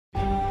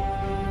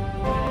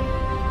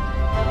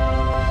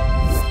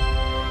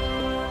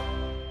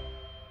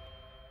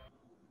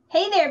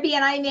there,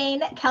 BNI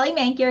Maine. Kelly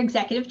Mank, your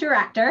Executive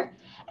Director.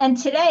 And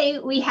today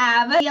we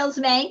have Niels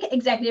Mank,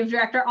 Executive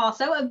Director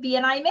also of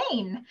BNI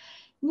Maine.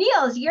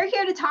 Niels, you're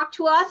here to talk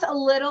to us a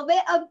little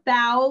bit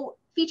about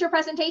feature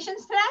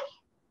presentations today?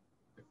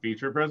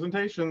 Feature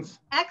presentations.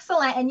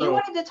 Excellent. And you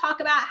wanted to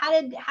talk about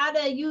how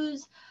to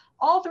use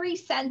all three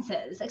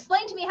senses.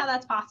 Explain to me how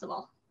that's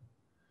possible.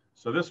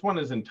 So this one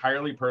is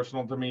entirely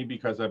personal to me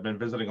because I've been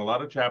visiting a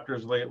lot of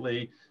chapters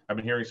lately. I've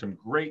been hearing some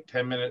great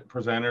 10-minute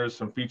presenters,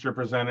 some feature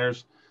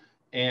presenters,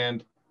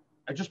 and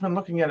I've just been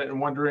looking at it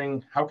and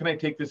wondering, how can I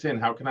take this in?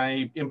 How can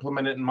I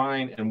implement it in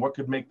mine? And what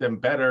could make them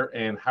better?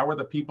 And how are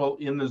the people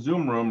in the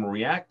Zoom room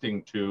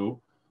reacting to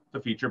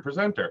the feature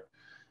presenter?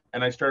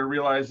 And I started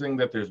realizing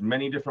that there's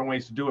many different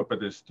ways to do it,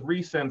 but there's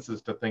three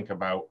senses to think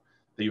about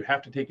that you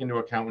have to take into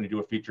account when you do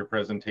a feature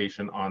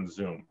presentation on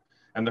Zoom.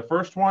 And the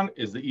first one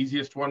is the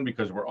easiest one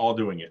because we're all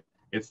doing it.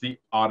 It's the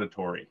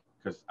auditory,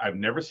 because I've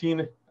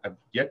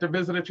yet to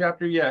visit a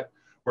chapter yet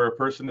where a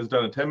person has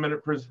done a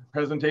 10-minute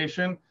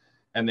presentation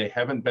and they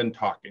haven't been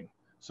talking.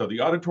 So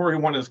the auditory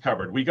one is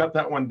covered. We got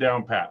that one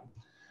down pat.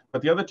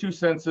 But the other two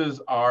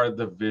senses are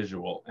the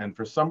visual. And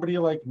for somebody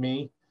like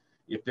me,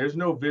 if there's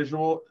no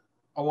visual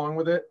along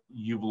with it,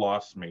 you've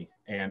lost me.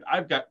 And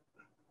I've got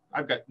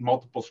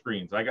multiple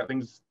screens. I got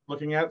things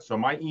looking at. So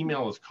my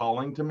email is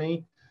calling to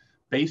me.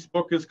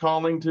 Facebook is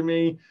calling to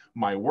me.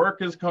 My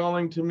work is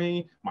calling to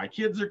me. My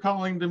kids are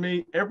calling to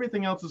me.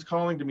 Everything else is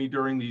calling to me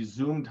during these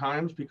Zoom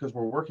times because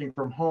we're working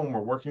from home.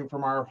 We're working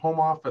from our home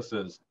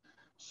offices.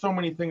 So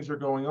many things are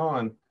going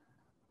on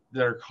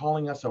that are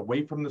calling us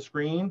away from the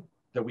screen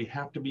that we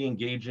have to be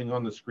engaging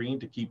on the screen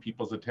to keep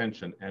people's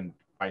attention. And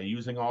by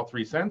using all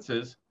three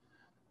senses,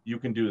 you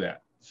can do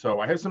that. So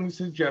I have some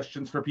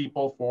suggestions for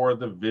people for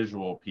the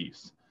visual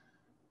piece.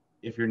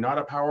 If you're not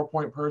a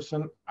PowerPoint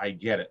person, I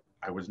get it.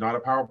 I was not a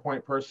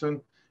PowerPoint person.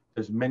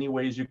 There's many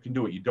ways you can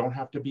do it. You don't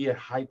have to be a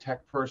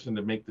high-tech person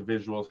to make the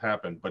visuals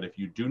happen. But if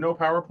you do know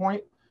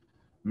PowerPoint,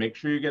 make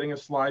sure you're getting a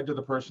slide to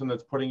the person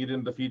that's putting it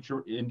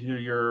into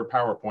your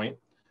PowerPoint.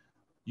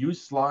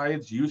 Use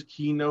slides, use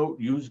Keynote,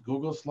 use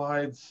Google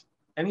Slides,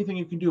 anything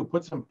you can do.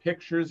 Put some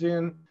pictures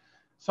in,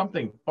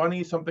 something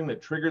funny, something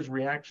that triggers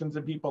reactions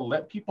in people.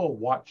 Let people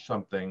watch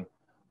something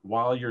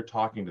while you're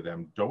talking to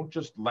them. Don't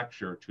just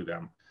lecture to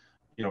them.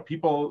 You know,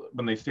 people,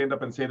 when they stand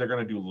up and say they're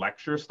going to do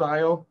lecture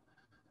style,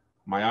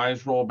 my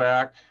eyes roll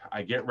back,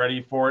 I get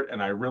ready for it,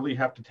 and I really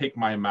have to take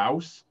my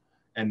mouse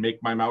and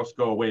make my mouse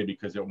go away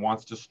because it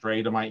wants to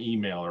stray to my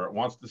email or it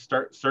wants to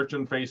start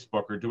searching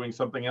Facebook or doing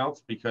something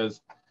else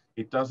because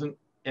it doesn't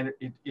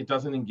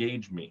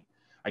engage me.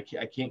 I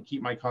can't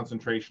keep my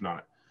concentration on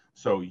it.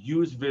 So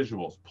use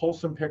visuals, pull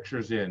some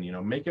pictures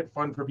in, make it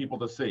fun for people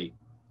to see.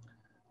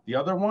 The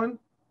other one,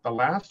 the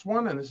last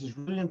one, and this is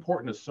really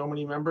important to so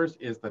many members,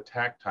 is the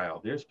tactile.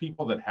 There's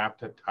people that have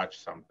to touch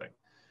something.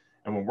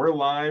 And when we're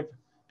live,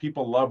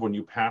 people love when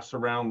you pass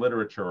around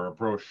literature or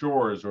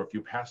brochures, or if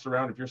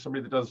you're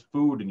somebody that does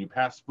food and you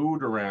pass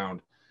food around,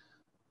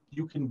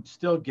 you can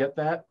still get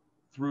that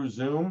through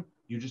Zoom.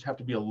 You just have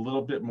to be a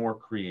little bit more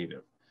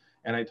creative.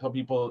 And I tell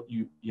people,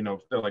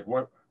 they're like,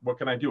 what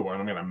can I do?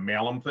 I'm going to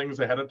mail them things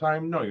ahead of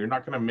time? No, you're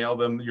not going to mail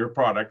them your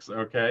products,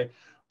 okay?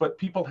 But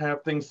people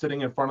have things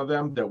sitting in front of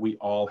them that we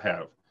all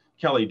have.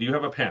 Kelly, do you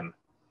have a pen?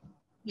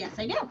 Yes,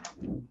 I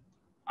do.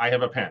 I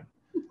have a pen.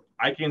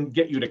 I can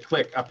get you to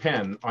click a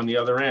pen on the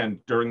other end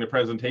during the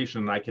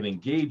presentation, and I can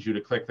engage you to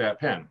click that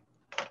pen.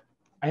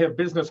 I have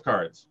business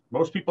cards.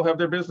 Most people have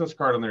their business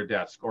card on their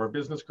desk or a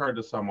business card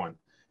to someone.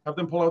 Have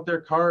them pull out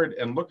their card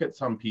and look at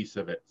some piece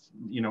of it.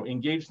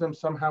 Engage them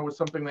somehow with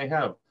something they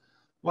have.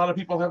 A lot of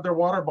people have their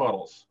water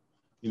bottles.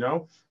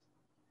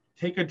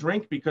 Take a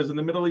drink because in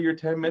the middle of your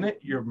 10-minute,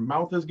 your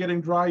mouth is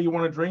getting dry, you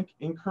want to drink.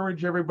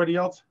 Encourage everybody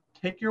else.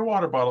 Take your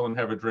water bottle and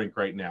have a drink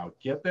right now.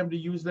 Get them to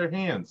use their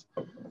hands.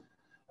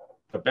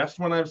 The best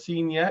one I've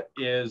seen yet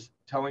is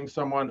telling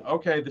someone,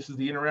 okay, this is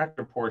the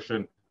interactive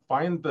portion.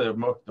 Find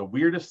the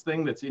weirdest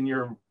thing that's in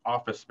your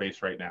office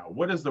space right now.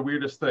 What is the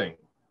weirdest thing?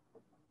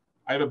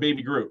 I have a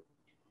baby Groot.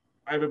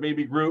 I have a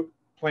baby Groot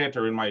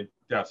planter in my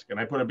desk, and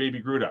I put a baby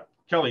Groot up.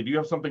 Kelly, do you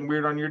have something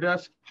weird on your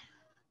desk?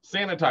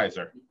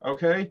 Sanitizer,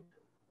 okay?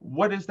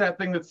 What is that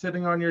thing that's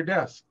sitting on your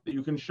desk that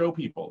you can show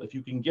people? If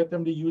you can get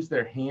them to use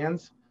their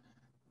hands,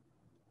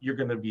 you're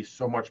going to be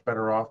so much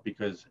better off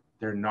because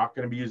they're not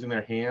going to be using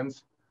their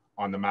hands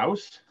on the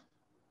mouse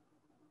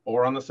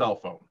or on the cell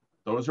phone.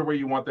 Those are where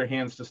you want their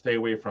hands to stay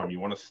away from. You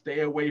want to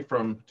stay away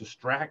from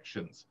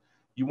distractions.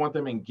 You want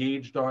them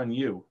engaged on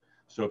you.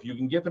 So if you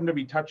can get them to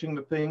be touching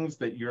the things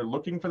that you're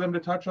looking for them to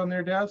touch on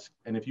their desk,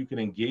 and if you can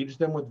engage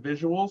them with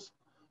visuals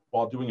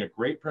while doing a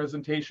great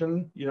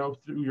presentation,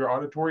 through your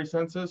auditory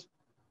senses,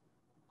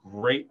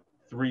 great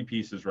three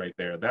pieces right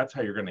there. That's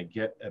how you're going to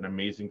get an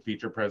amazing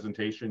feature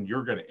presentation.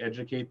 You're going to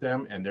educate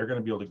them, and they're going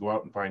to be able to go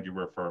out and find you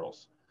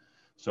referrals.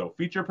 So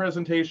feature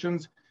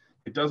presentations,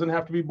 it doesn't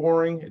have to be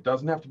boring. It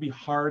doesn't have to be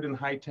hard and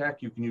high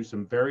tech. You can use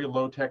some very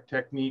low tech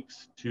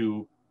techniques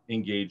to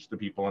engage the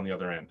people on the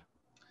other end.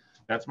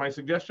 That's my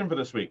suggestion for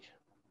this week.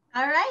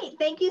 All right.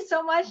 Thank you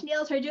so much,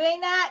 Niels, for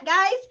doing that.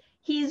 Guys,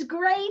 He's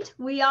great.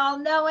 We all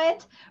know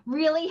it.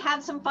 Really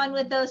have some fun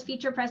with those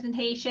feature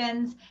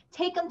presentations.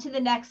 Take them to the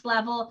next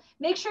level.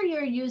 Make sure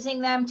you're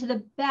using them to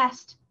the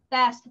best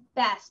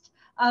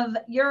of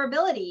your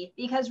ability,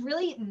 because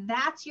really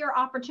that's your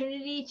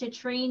opportunity to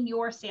train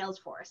your sales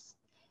force.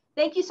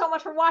 Thank you so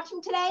much for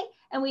watching today,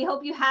 and we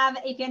hope you have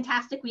a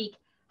fantastic week.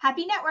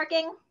 Happy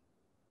networking.